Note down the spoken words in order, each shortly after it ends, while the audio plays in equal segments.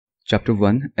Chapter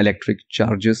 1 Electric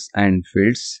Charges and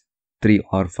Fields 3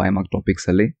 or 5 mark topics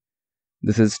alli.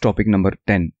 This is topic number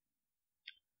 10.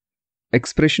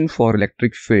 Expression for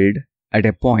electric field at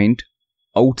a point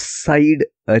outside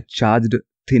a charged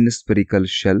thin spherical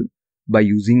shell by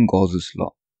using Gauss's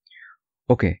law.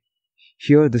 Okay,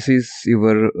 here this is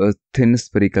your thin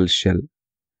spherical shell,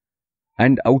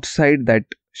 and outside that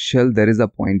shell there is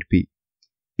a point P.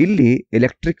 Illi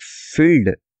electric field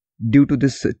due to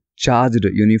this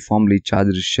uniformly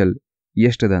charged shell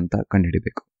ಎಷ್ಟಿದೆ ಅಂತ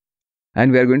ಕಂಡುಹಿಡಿಬೇಕು. And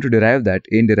we are going to derive that.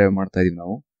 derive ಮಾಡ್ತಾ ಇದೀವಿ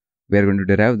ನಾವು. We are going to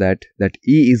derive that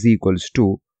E is equals to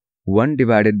 1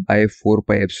 divided by 4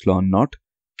 pi epsilon naught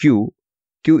Q.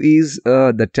 Q is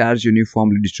the charge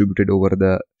uniformly distributed over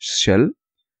the shell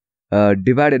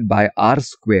divided by R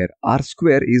square. R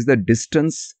square is the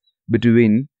distance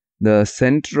between the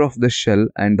center of the shell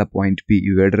and the point P.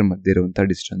 ಇವೆರಡರ ಮಧ್ಯೆ ಇರುವಂತ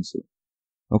distance.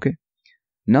 Okay.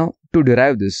 Now to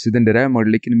derive this, ಇದನ್ನು derive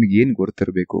ಮಾಡಲಿಕ್ಕೆ ನಿಮಗೆ ಏನು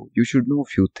ಗೊತ್ತಿರಬೇಕು? You should know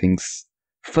few things.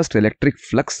 First, electric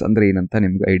flux ಅಂದ್ರೆ ಏನಂತ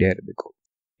ನಿಮ್ಗೆ ಐಡಿಯಾ ಇರಬೇಕು.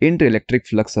 ಏನ್ರಿ electric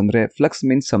flux ಅಂದ್ರೆ? Flux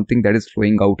means something that is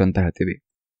flowing out ಅಂತ ಹೇಳ್ತೀವಿ.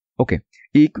 Okay,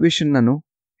 ಈ equation ನಾನು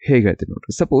ಹೇಗೆ ಹೇಳ್ತೀನಿ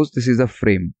ನೋಡ್ರಿ. Suppose this is a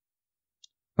frame.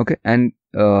 Okay, and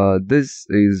this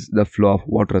is the flow of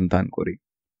water ಅಂತ ಅನ್ಕೋರಿ.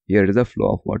 Here is the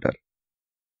flow of water.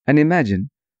 And imagine,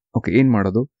 okay, ಏನು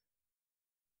ಮಾಡೋದು?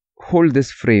 Hold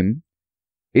this frame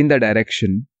in the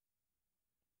direction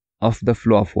of the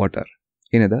flow of water.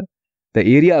 ಏನದ? The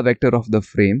area vector of the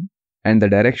frame and the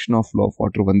direction of flow of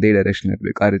water ಒಂದೇ direction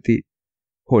ಇರಬೇಕು. ಆ ರೀತಿ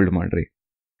hold ಮಾಡ್ರಿ.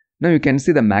 Now you can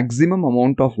see the maximum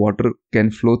amount of water can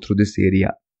flow through this area.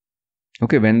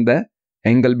 Okay, when the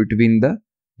angle between the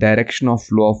direction of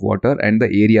flow of water and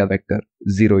the area vector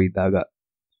 0 ಇದ್ದಾಗ.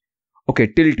 Okay,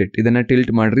 tilt it. ಇದನ್ನ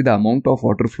tilt ಮಾಡ್ರಿ. The amount of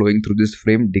water flowing through this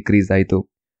frame decrease ಆಯಿತು.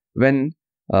 When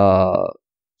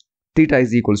theta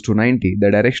is equals to 90, the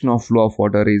direction of flow of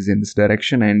water is in this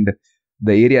direction and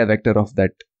the area vector of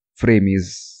that frame is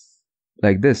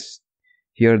like this.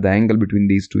 Here the angle between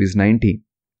these two is 90.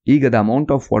 ಈಗ the amount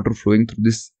of water flowing through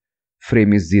this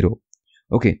frame is 0.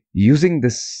 Okay, using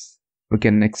this we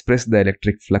can express the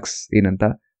electric flux. ಏನಂತ?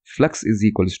 Flux is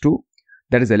equals to,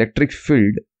 that is electric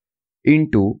field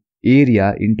into area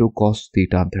into cos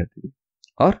theta ಅಂತ ಹೇಳ್ತೀವಿ.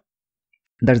 Or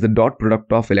that is the dot product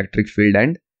of electric field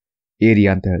and area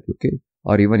ಅಂತ ಹೇಳ್ತೀವಿ. Okay,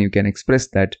 or even you can express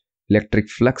that electric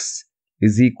flux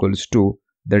is equals to,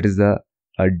 that is the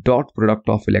dot product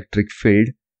of electric field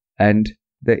and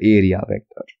the area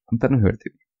vector ಅಂತಾನು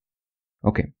ಹೇಳ್ತೀವಿ.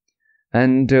 Okay,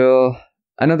 and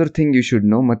another thing you should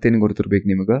know, ಮತ್ತೇನು ಗೊತ್ತಿರಬೇಕು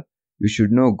ನಿಮಗೆ? You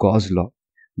should know Gauss law.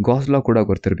 Gauss law ಕೂಡ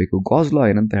ಗೊತ್ತಿರಬೇಕು. Gauss law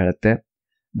ಏನಂತ ಹೇಳುತ್ತೆ?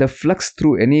 The flux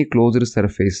through any closed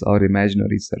surface or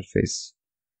imaginary surface,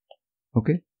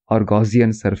 okay, or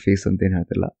Gaussian surface ಅಂತ ಏನು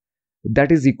ಹೇಳ್ತಿಲ್ಲ, that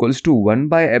is equals to 1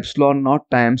 by epsilon naught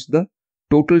times the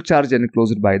total charge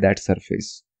enclosed by that surface.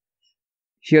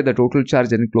 Here the total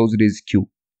charge enclosed is Q.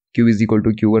 Q is equal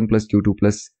to Q1 plus Q2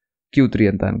 plus Q3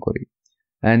 ಅಂತ ಅನ್ಕೋರಿ.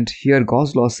 And here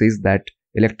Gauss law says that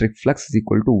electric flux is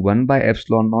equal to 1 by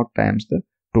epsilon naught times the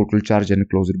total charge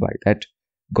enclosed by that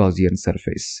Gaussian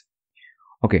surface.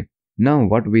 Okay, now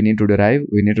what we need to derive?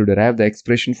 We need to derive the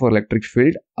expression for electric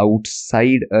field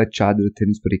outside a charged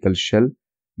thin spherical shell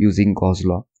using Gauss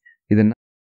law. ಇದನ್ನ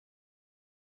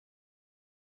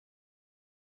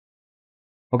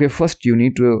okay, first you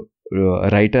need to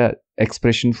write a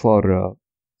expression for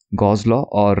Gauss law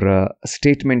or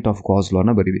statement of Gauss law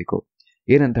ನ ಬರಿಬೇಕು.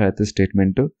 ಏನಂತ ಹೇಳುತ್ತೆ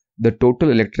statement? The total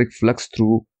electric flux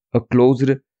through a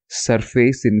closed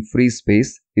surface in free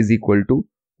space is equal to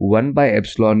 1 by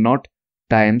epsilon naught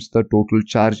times the total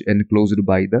charge enclosed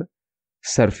by the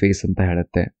surface ಅಂತ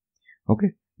ಹೇಳುತ್ತೆ.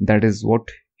 Okay, that is what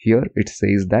here it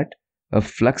says, that a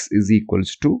flux is equals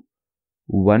to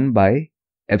 1 by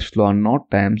epsilon naught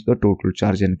times the total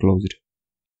charge enclosed.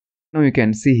 Now you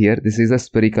can see here, this is a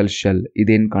spherical shell.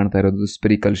 ಇದೇನು ಕಾಣ್ತಾ ಇರೋದು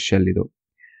spherical shell ಇದು.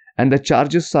 And the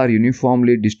charges are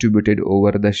uniformly distributed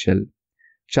over the shell.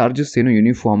 Charges ಏನು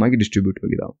uniform ಆಗಿ distribute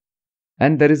ಆಗಿದಾವೆ.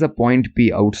 And there is a point P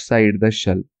outside the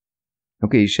shell.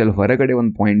 Okay, ಈ shell ಹೊರಗಡೆ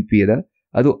ಒಂದು ಪಾಯಿಂಟ್ P ಇದೆ,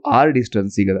 ಅದು R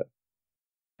ಡಿಸ್ಟೆನ್ಸ್ ಸಿಗದ.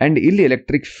 And ಇಲ್ಲಿ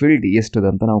ಎಲೆಕ್ಟ್ರಿಕ್ ಫೀಲ್ಡ್ ಎಷ್ಟದ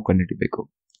ಅಂತ ನಾವು ಕಂಡುಹಿಡಿಬೇಕು.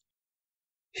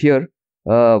 Here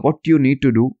what you need to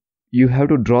do, you have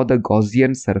to draw the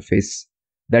Gaussian surface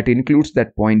that includes that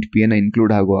point P ಅನ್ನ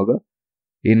ಇನ್ಕ್ಲೂಡ್ ಆಗುವಾಗ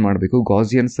ಏನು ಮಾಡಬೇಕು?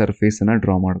 Gaussian surface ಅನ್ನ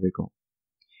ಡ್ರಾ ಮಾಡಬೇಕು.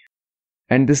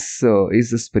 And this is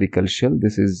a spherical shell.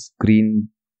 This is green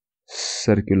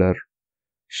circular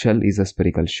shell is a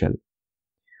spherical shell.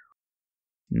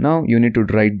 Now you need to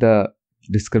write the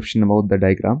description about the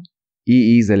diagram. E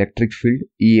is electric field.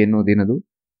 E ಅನ್ನೋದೇನದು?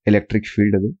 Electric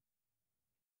field ಅದು.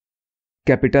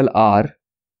 Capital R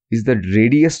is the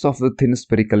radius of the thin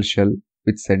spherical shell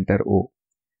with center O.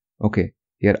 Okay,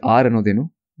 here R ಅನ್ನೋದೇನು?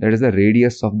 That is the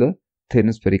radius of the thin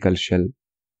spherical shell.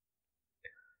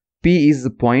 P is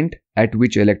the point at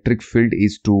which electric field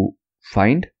is to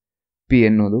find. P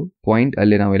ಅನ್ನೋದು point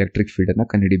ಅಲ್ಲಿ ನಾವು electric field ಅನ್ನ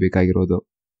ಕಂಡುಹಿಡಿಯಬೇಕಾಗಿರೋದು.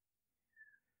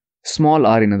 Small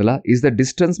R ಏನದಲ್ಲ is the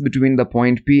distance between the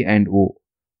point P and O.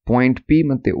 Point P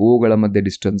ಮತ್ತೆ ಓ ಗಳ ಮಧ್ಯೆ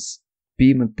distance, P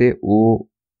ಮತ್ತೆ ಓ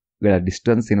ಗಳ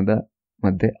ಡಿಸ್ಟೆನ್ಸ್ ಏನದ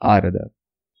ಮಧ್ಯೆ ಆರ್ ಅದ.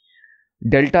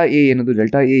 ಡೆಲ್ಟಾ ಎ ಏನದು,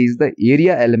 delta A is the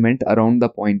area element around the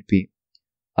point P.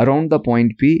 Around the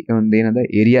point P ಒಂದೇನದ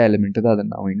area element ಅದ,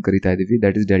 ಅದನ್ನು ನಾವು ಏನು ಕರಿತಾ ಇದೀವಿ,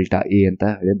 ದಟ್ ಇಸ್ ಡೆಲ್ಟಾ ಎ ಅಂತ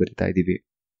ಹೇಳಿ ಬರಿತಾ ಇದೀವಿ.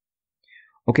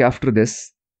 Okay, after this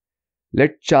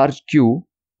let charge Q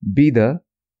be the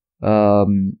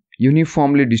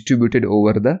uniformly distributed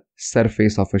over the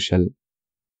surface of a shell.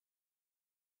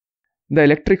 The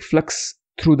electric flux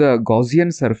through the Gaussian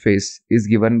surface is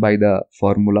given by the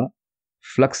formula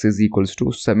flux is equals to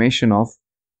summation of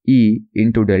E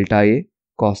into delta A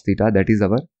cos theta. That is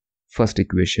our first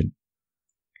equation.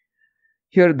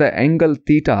 Here the angle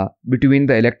theta between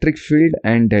the electric field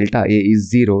and delta A is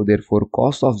 0. Therefore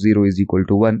cos of 0 is equal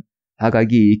to 1.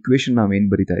 ಹಾಗಾಗಿ ಈ equation ನಾವೇನು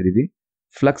ಬರಿತಾ ಇದ್ದೀವಿ,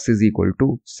 flux is equal to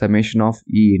summation of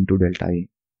E into delta A.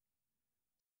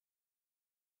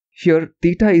 Here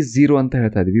theta is 0 ಅಂತ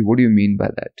ಹೇಳ್ತಾ ಇದೀವಿ. What you mean by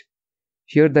that?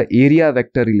 Here the area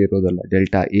vector ಇಲ್ಲಿರೋದಲ್ಲ,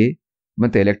 delta A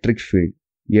ಮತ್ತೆ electric field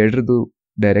ಎರಡರದು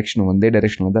direction ಒಂದೇ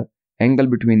ಡೈರೆಕ್ಷನ್ ಅದ. Angle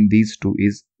between these two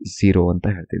is 0 ಅಂತ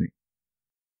ಹೇಳ್ತೀವಿ.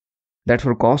 That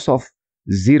for cos of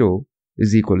 0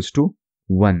 is equals to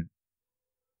 1.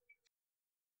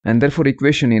 and therefore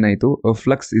equation ಏನಾಯಿತು,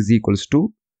 flux is equals to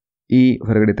E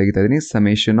ಹೊರಗಡೆ ತೆಗಿತಾ ಇದೀನಿ,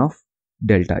 summation of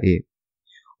delta A.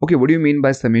 Okay, what do you mean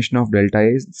by summation of delta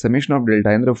A? Summation of delta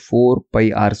A ಅಂದ್ರೆ 4 pi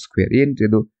r square.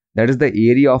 ಏನಿದು? That is the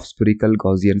area of spherical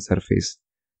Gaussian surface.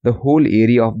 The whole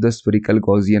area of the spherical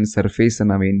Gaussian surface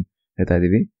ನಾವೇನು ಹೇಳ್ತಾ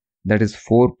ಇದೀವಿ, that is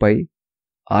 4 pi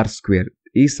r square.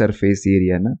 ಈ surface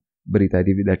ಏರಿಯಾನ ಬರಿತಾ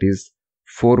ಇದೀವಿ, that is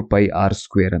 4 pi r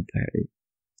square ಅಂತ ಹೇಳಿ.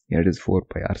 That is 4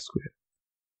 pi r square.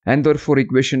 And therefore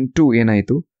equation 2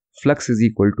 ಏನಾಯಿತು, flux is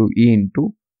equal to E into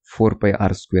 4 pi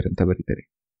r square ಅಂತ ಬರೀತಾರೆ.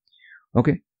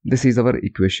 Okay, this is our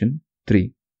equation 3.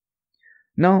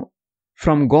 Now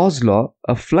from Gauss law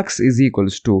a flux is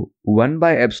equals to 1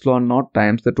 by epsilon naught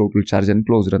times the total charge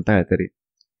enclosed ಅಂತ ಹೇಳ್ತಾರೆ.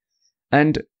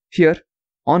 And here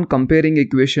on comparing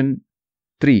equation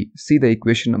 3, see the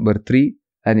equation number 3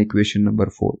 and equation number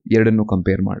 4 ಎರಡನ್ನು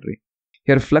compare ಮಾಡ್ರಿ.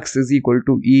 Here flux is equal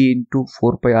to E into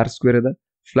 4 pi r square ಅದ,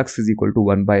 flux is equal to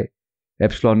 1 by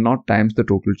epsilon naught times the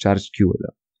total charge Q.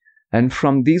 And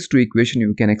from these two equations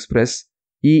you can express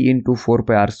E into 4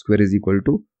 pi r square is equal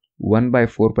to 1 by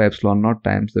 4 pi epsilon naught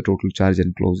times the total charge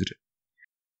enclosed.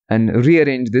 And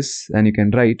rearrange this and you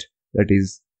can write that is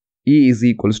E is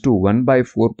equals to 1 by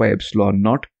 4 pi epsilon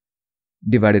naught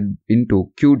divided into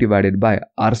Q divided by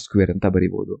r square anta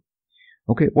baribodu.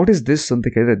 Okay, what is this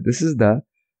anta kelidre? This is the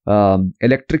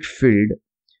electric field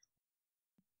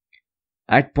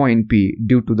at point P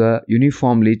due to the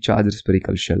uniformly charged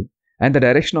spherical shell, and the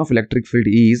direction of electric field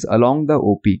is along the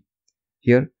OP.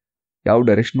 Here ಯಾವ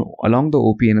direction, along the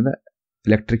OP ಏನದ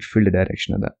electric field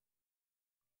direction ಅದ.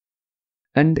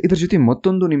 And ಇದ್ರ ಜೊತೆ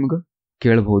ಮತ್ತೊಂದು ನಿಮ್ಗೆ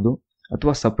ಕೇಳಬಹುದು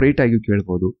ಅಥವಾ separate ಆಗಿ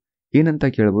ಕೇಳಬಹುದು. ಏನಂತ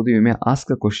ಕೇಳಬಹುದು, you may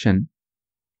ask a question,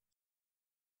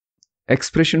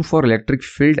 expression for electric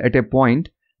field at a point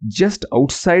just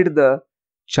outside the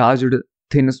charged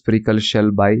thin spherical shell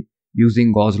by using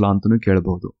Gauss law ಅಂತನೂ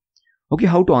ಕೇಳಬಹುದು. Okay,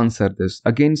 how to answer this?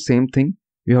 Again same thing,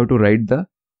 you have to write the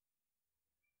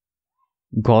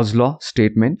Gauss law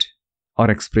statement or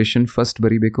expression first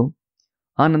ಬರಿಬೇಕು.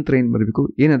 ಆ ನಂತರ ಏನು ಬರಬೇಕು,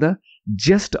 ಏನದ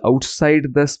just outside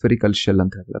the spherical shell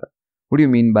ಅಂತ ಹೇಳ್ತಾರೆ. What do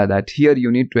you mean by that? Here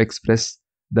you need to express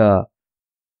the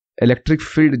electric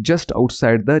field just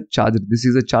outside the charge. This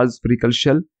is a charged spherical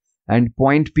shell and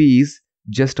point P is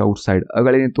just outside.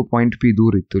 ಅಗಳೇನಿತ್ತು, point P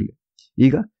ದೂರ ಇತ್ತು, ಇಲ್ಲಿ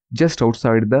ಈಗ just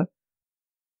outside the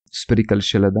spherical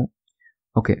shell ada.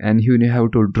 Okay, and you have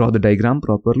to draw the diagram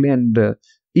properly, and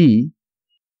E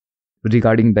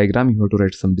regarding diagram you have to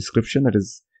write some description. That is,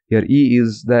 here E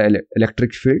is the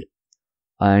electric field,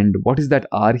 and what is that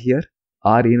R here?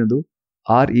 R ಏನದು?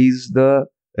 R is the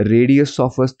radius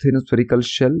of a thin spherical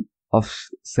shell of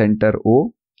center O,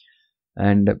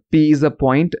 and P is a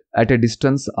point at a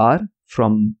distance R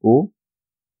from O.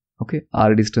 Okay,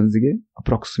 R distance ಗೆ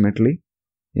approximately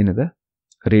ಏನದ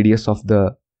radius of the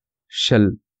shell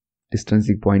distance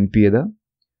point P ada.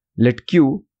 Let Q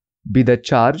be the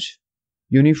charge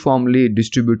uniformly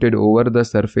distributed over the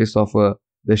surface of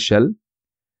the shell,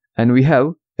 and we have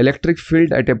electric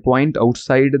field at a point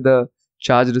outside the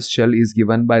charged shell is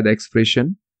given by the expression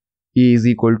E is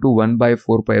equal to 1 by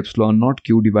 4 pi epsilon naught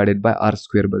Q divided by r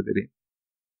square ಬರ್ದಿದೆ.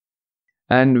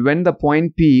 And when the point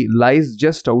P lies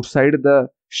just outside the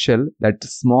shell, that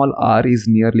small r is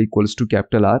nearly equals to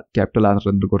capital R. Capital R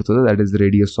ಅಂದ್ರೆ ಕೊಡ್ತದೆ, that is the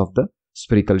radius of the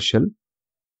spherical shell.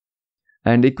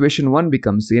 And equation 1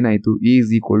 becomes ಏನಾಯಿತು E is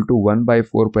equal to 1 by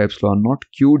 4 pi epsilon naught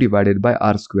Q divided by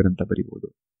R square ಅಂತ ಬರಿಬೋದು.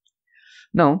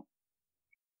 Now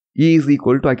E is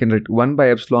equal to I can write 1 by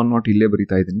epsilon naught ಇಲ್ಲೇ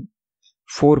ಬರಿತಾ ಇದ್ದೀನಿ,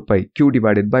 4 pi Q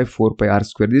divided by 4 pi R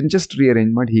square. ಇದನ್ನು just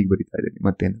rearrange ಮಾಡಿ ಹೀಗೆ ಬರಿತಾ ಇದ್ದೀನಿ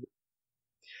ಮತ್ತೇನದು.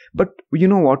 But you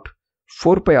know what,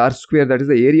 4 pi R square, that is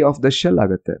the area of the shell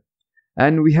ಆಗುತ್ತೆ.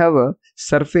 And we have a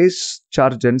surface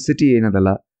charge density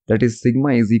ಏನದಲ್ಲ, that is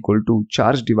sigma is equal to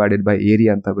charge divided by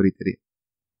area ಅಂತ ಬರೀತೀರಿ.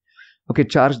 Okay,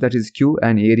 charge that is Q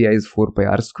and area is 4 pi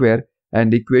R square. And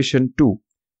equation 2,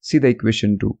 see the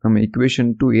equation 2, ನಮ್ಮ equation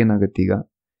 2 ಏನಾಗುತ್ತೆ ಈಗ,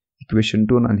 equation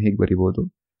 2 ನಾನು ಹೇಗೆ ಬರಿಬೋದು,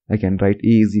 I can write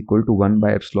E is equal to 1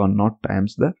 by epsilon naught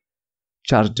times the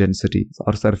charge density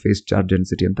or surface charge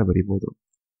density ಅಂತ ಬರಿಬೋದು.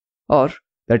 Or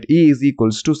that E is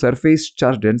equals to surface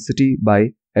charge density by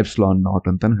epsilon naught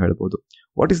ಅಂತ ಹೇಳ್ಬೋದು.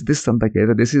 What is this ಅಂತ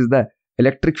ಕೇಳಿದ್ರೆ, this is the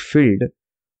electric field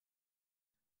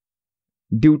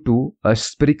due to a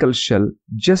spherical shell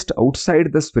just outside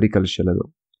the spherical shell.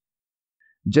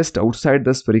 Just outside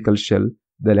the spherical shell,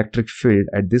 the electric field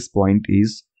at this point is,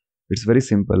 it's very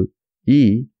simple, E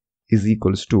is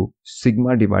equals to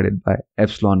sigma divided by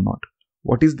epsilon naught.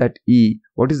 What is that E?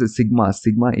 What is the sigma?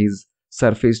 Sigma is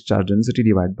surface charge density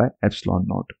divided by epsilon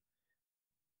naught.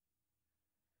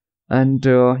 And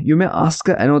you may ask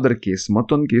another case,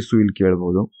 ಮತ್ತೊಂದು case ಇಲ್ಲಿ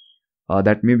ಕೇಳಬಹುದು,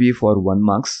 that may be for 1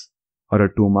 marks or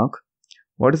a 2 mark.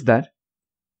 What is that?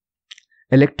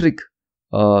 Electric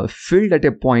field at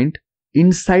a point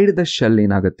inside the shell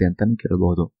ಏನಾಗುತ್ತೆ ಅಂತ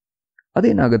ಕೇಳಬಹುದು.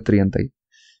 ಅದೇನಾಗತ್ರಿ ಅಂತ.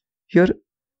 Here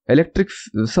electric,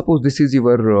 suppose this is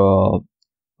your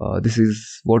this is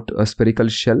what a spherical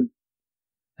shell,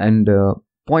 and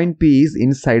point P is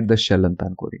inside the shell ಅಂತ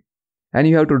ಅನ್ಕೋರಿ. And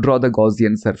you have to draw the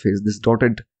Gaussian surface. This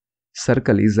dotted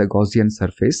circle is a Gaussian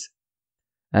surface,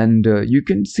 and you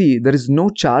can see there is no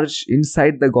charge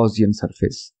inside the Gaussian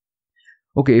surface.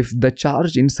 Okay, if the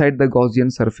charge inside the Gaussian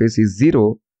surface is 0,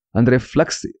 andre flux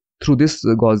through this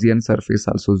Gaussian surface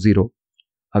also 0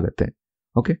 ಆಗುತ್ತೆ.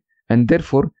 Okay, and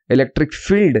therefore electric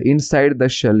field inside the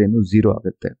shell ಏನು 0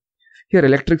 ಆಗುತ್ತೆ. Here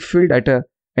electric field at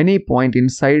any point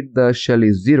inside the shell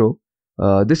is 0.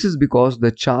 This is because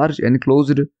the charge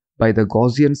enclosed by the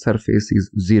Gaussian surface is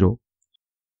 0.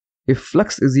 If flux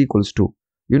is equals to,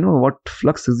 you know what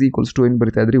flux is equals to ಏನು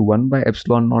ಬರಿತಾ ಇದ್ರಿ, 1 by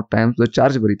epsilon naught times the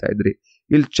charge ಬರಿತಾ ಇದ್ರಿ.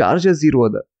 ಇಲ್ಲಿ charge 0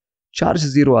 ಅದ, charge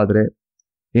 0 ಆದರೆ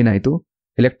ಏನಾಯಿತು,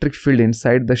 electric field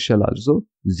inside the shell also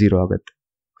 0 ಆಗುತ್ತೆ.